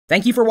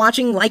Thank you for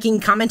watching,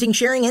 liking, commenting,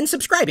 sharing, and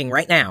subscribing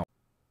right now.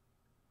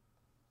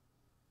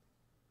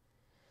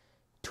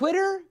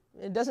 Twitter,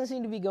 it doesn't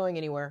seem to be going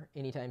anywhere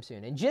anytime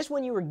soon. And just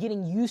when you were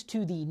getting used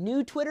to the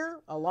new Twitter,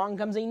 along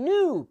comes a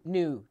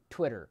new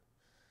Twitter.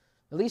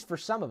 At least for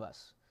some of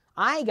us.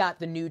 I got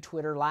the new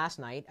Twitter last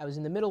night. I was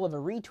in the middle of a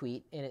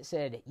retweet, and it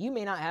said, "You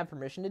may not have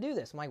permission to do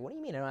this." I'm like, what do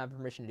you mean I don't have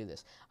permission to do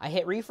this? I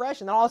hit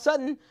refresh, and then all of a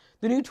sudden,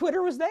 the new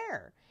Twitter was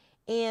there.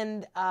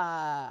 And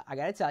I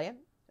got to tell you,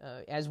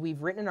 as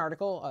we've written an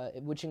article,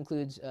 which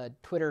includes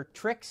Twitter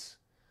tricks,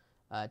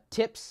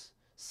 tips,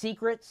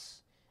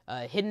 secrets,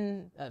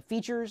 hidden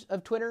features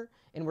of Twitter,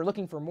 and we're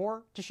looking for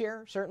more to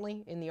share,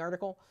 certainly, in the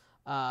article.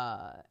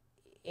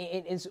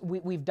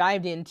 We've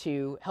dived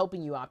into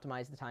helping you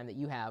optimize the time that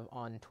you have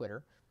on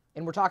Twitter.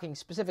 And we're talking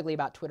specifically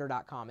about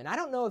Twitter.com. And I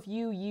don't know if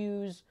you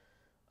use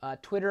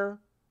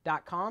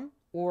Twitter.com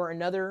or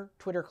another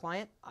Twitter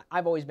client.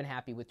 I've always been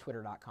happy with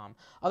Twitter.com.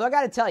 Although I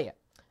got to tell you,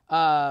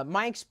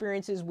 my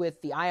experiences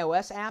with the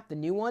iOS app, the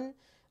new one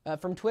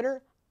from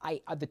Twitter,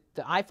 the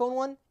iPhone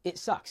one, it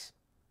sucks.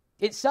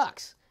 It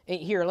sucks.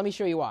 Here, let me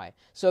show you why.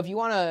 So if you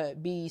want to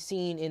be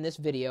seen in this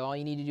video, all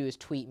you need to do is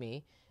tweet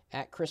me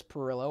at Chris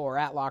Perillo or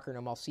at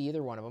Lockernome. I'll see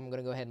either one of them. I'm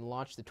going to go ahead and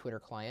launch the Twitter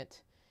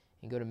client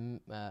and go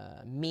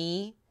to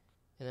me.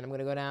 And then I'm going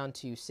to go down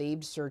to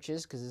saved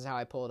searches because this is how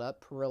I pull it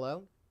up,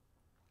 Perillo.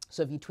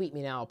 So if you tweet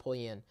me now, I'll pull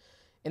you in.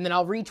 And then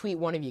I'll retweet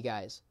one of you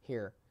guys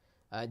here.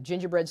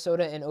 Gingerbread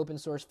soda and open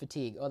source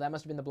fatigue. Oh, that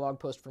must have been the blog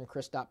post from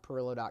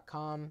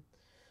chris.perillo.com.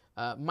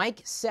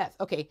 Mike Seth.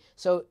 Okay,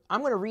 so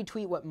I'm going to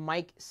retweet what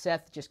Mike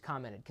Seth just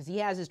commented because he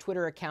has his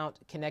Twitter account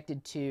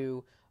connected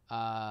to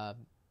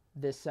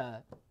this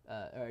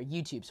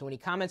YouTube. So when he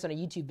comments on a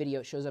YouTube video,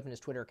 it shows up in his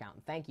Twitter account.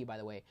 And thank you, by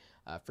the way,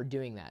 for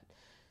doing that.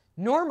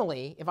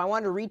 Normally, if I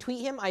wanted to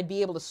retweet him, I'd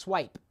be able to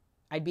swipe.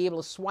 I'd be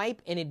able to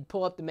swipe and it'd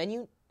pull up the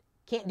menu.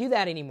 Can't do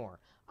that anymore.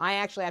 I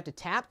actually have to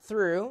tap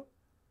through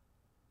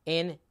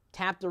and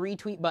tap the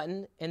retweet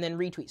button and then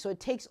retweet. So it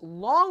takes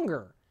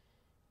longer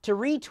to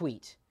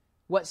retweet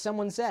what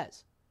someone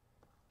says.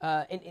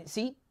 And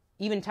see,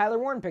 even Tyler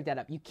Warren picked that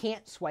up. You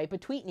can't swipe a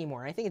tweet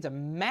anymore. And I think it's a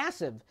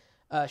massive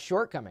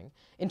shortcoming.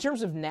 In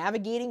terms of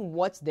navigating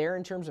what's there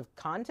in terms of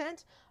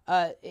content,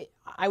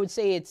 I would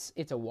say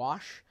it's a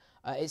wash.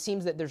 It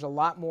seems that there's a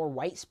lot more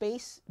white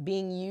space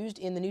being used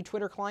in the new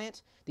Twitter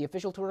client, the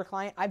official Twitter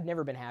client. I've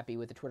never been happy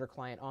with the Twitter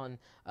client on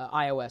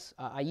iOS.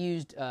 I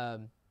used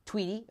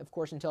Tweety, of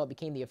course, until it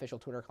became the official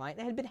Twitter client,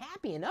 and I had been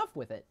happy enough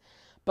with it.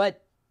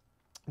 But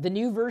the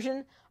new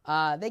version,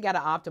 they got to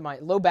optimize.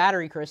 Low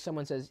battery, Chris,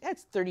 someone says,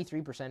 it's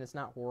 33%. It's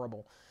not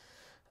horrible.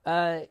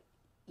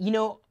 You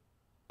know,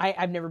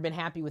 I've never been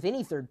happy with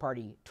any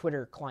third-party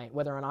Twitter client,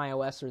 whether on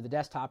iOS or the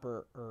desktop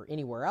or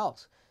anywhere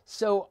else.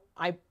 So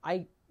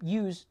I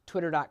use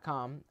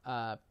Twitter.com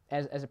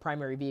as a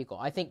primary vehicle.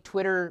 I think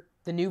Twitter,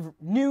 the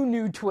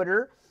new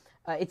Twitter,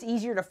 it's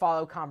easier to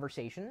follow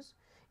conversations.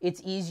 It's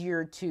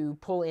easier to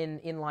pull in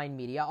inline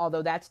media,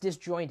 although that's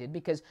disjointed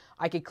because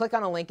I could click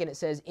on a link and it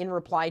says in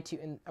reply to,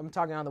 and I'm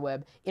talking on the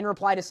web, in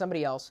reply to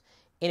somebody else,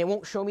 and it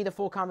won't show me the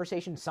full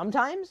conversation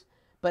sometimes,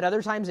 but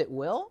other times it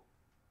will.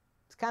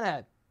 It's kind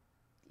of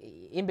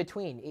in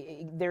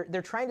between.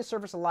 They're trying to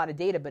surface a lot of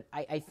data, but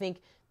I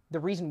think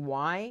the reason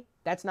why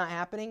that's not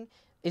happening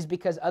is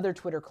because other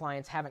Twitter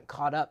clients haven't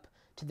caught up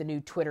to the new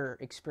Twitter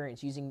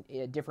experience using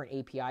different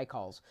API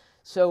calls.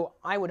 So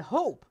I would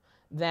hope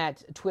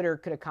that Twitter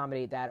could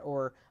accommodate that,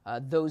 or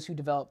those who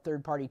develop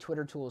third-party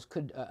Twitter tools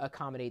could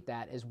accommodate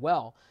that as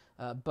well.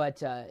 But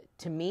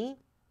to me,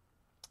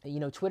 you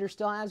know, Twitter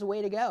still has a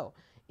way to go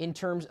in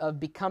terms of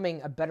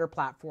becoming a better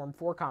platform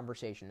for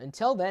conversation.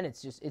 Until then,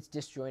 it's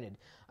disjointed.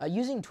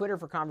 Using Twitter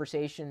for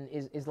conversation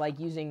is like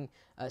using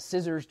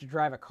scissors to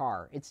drive a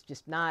car. It's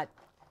just not.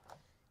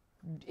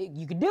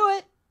 You can do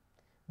it,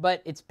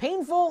 but it's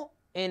painful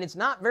and it's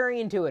not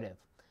very intuitive.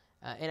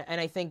 And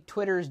I think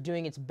Twitter is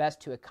doing its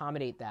best to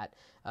accommodate that.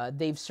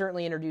 They've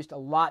certainly introduced a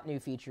lot of new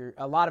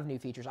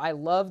features. I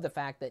love the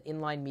fact that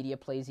inline media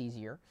plays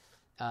easier.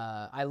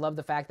 I love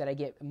the fact that I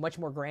get much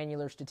more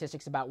granular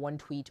statistics about one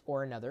tweet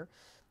or another.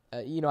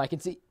 You know, I can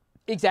see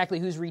exactly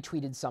who's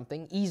retweeted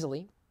something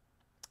easily.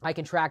 I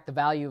can track the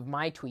value of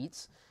my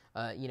tweets.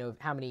 You know,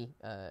 how many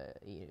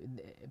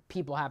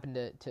people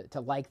happen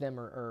to like them,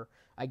 or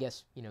I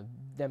guess, you know,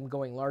 them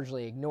going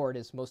largely ignored,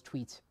 as most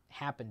tweets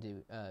happen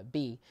to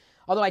be.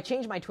 Although I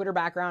changed my Twitter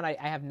background, I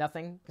have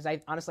nothing, because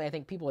I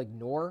think people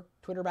ignore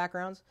Twitter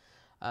backgrounds.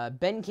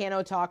 Ben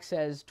Cano Talk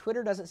says,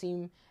 Twitter doesn't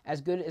seem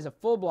as good as a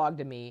full blog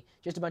to me,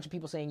 just a bunch of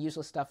people saying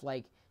useless stuff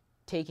like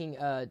taking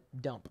a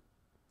dump.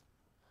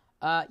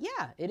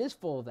 Yeah, it is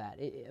full of that,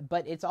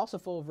 but it's also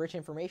full of rich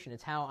information.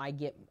 It's how I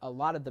get a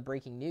lot of the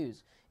breaking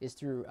news is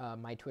through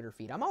my Twitter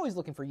feed. I'm always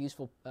looking for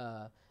useful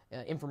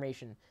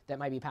information that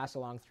might be passed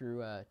along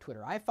through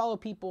Twitter. I follow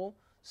people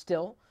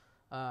still,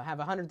 have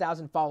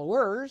 100,000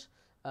 followers,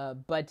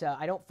 but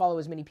I don't follow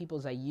as many people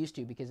as I used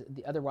to because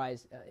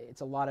otherwise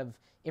it's a lot of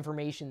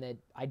information that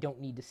I don't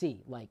need to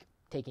see, like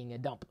taking a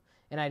dump.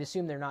 And I'd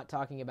assume they're not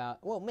talking about,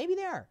 well, maybe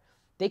they are.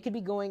 they could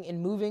be going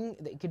and moving.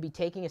 They could be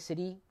taking a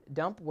city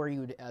dump where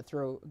you would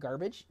throw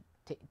garbage,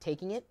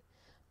 taking it.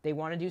 They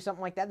want to do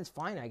something like that. That's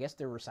fine. I guess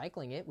they're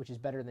recycling it, which is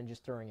better than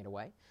just throwing it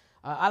away.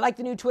 I like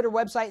the new Twitter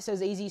website,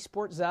 says AZ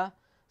Sportza.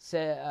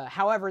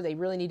 However, they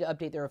really need to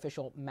update their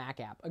official Mac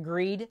app.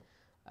 Agreed.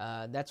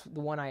 That's the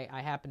one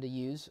I happen to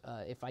use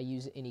if I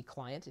use any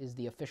client, is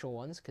the official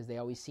ones, because they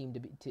always seem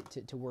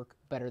to work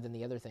better than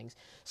the other things.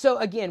 So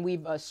again,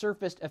 we've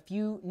surfaced a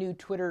few new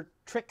Twitter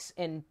tricks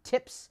and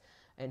tips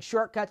and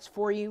shortcuts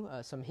for you,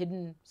 some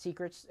hidden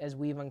secrets as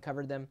we've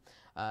uncovered them,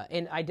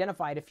 and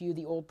identified a few of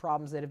the old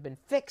problems that have been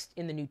fixed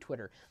in the new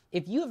Twitter.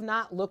 If you have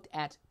not looked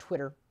at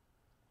Twitter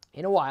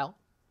in a while,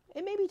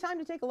 it may be time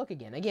to take a look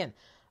again. Again.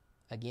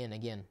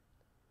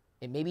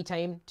 It may be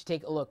time to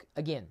take a look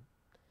again.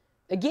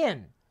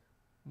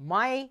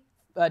 My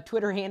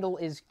Twitter handle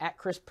is at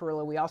Chris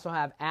Perillo. We also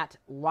have at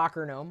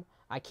LockerGnome.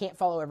 I can't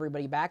follow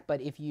everybody back,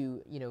 but if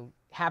you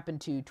happen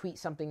to tweet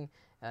something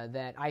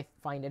that I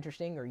find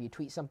interesting, or you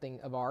tweet something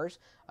of ours,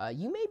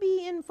 you may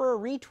be in for a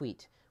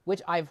retweet,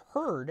 which I've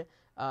heard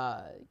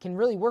can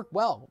really work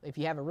well. If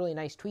you have a really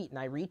nice tweet and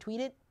I retweet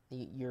it,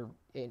 your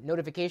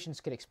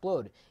notifications could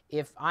explode.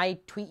 If I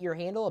tweet your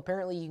handle,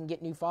 apparently you can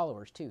get new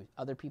followers too.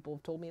 Other people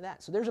have told me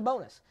that. So there's a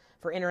bonus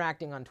for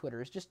interacting on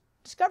Twitter. It's just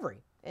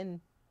discovery and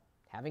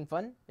having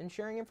fun and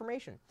sharing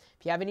information.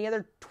 If you have any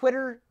other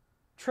Twitter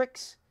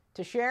tricks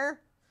to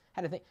share,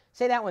 how to think.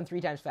 Say that one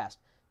 3 times fast.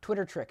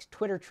 Twitter tricks,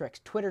 Twitter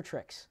tricks, Twitter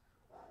tricks.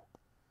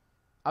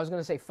 I was going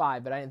to say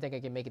 5, but I didn't think I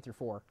could make it through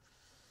 4.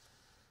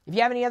 If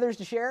you have any others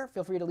to share,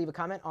 feel free to leave a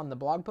comment on the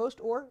blog post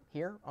or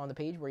here on the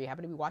page where you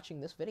happen to be watching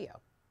this video,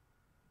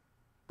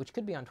 which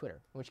could be on Twitter,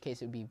 in which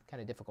case it would be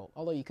kind of difficult.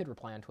 Although you could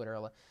reply on Twitter,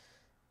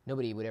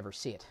 nobody would ever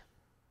see it.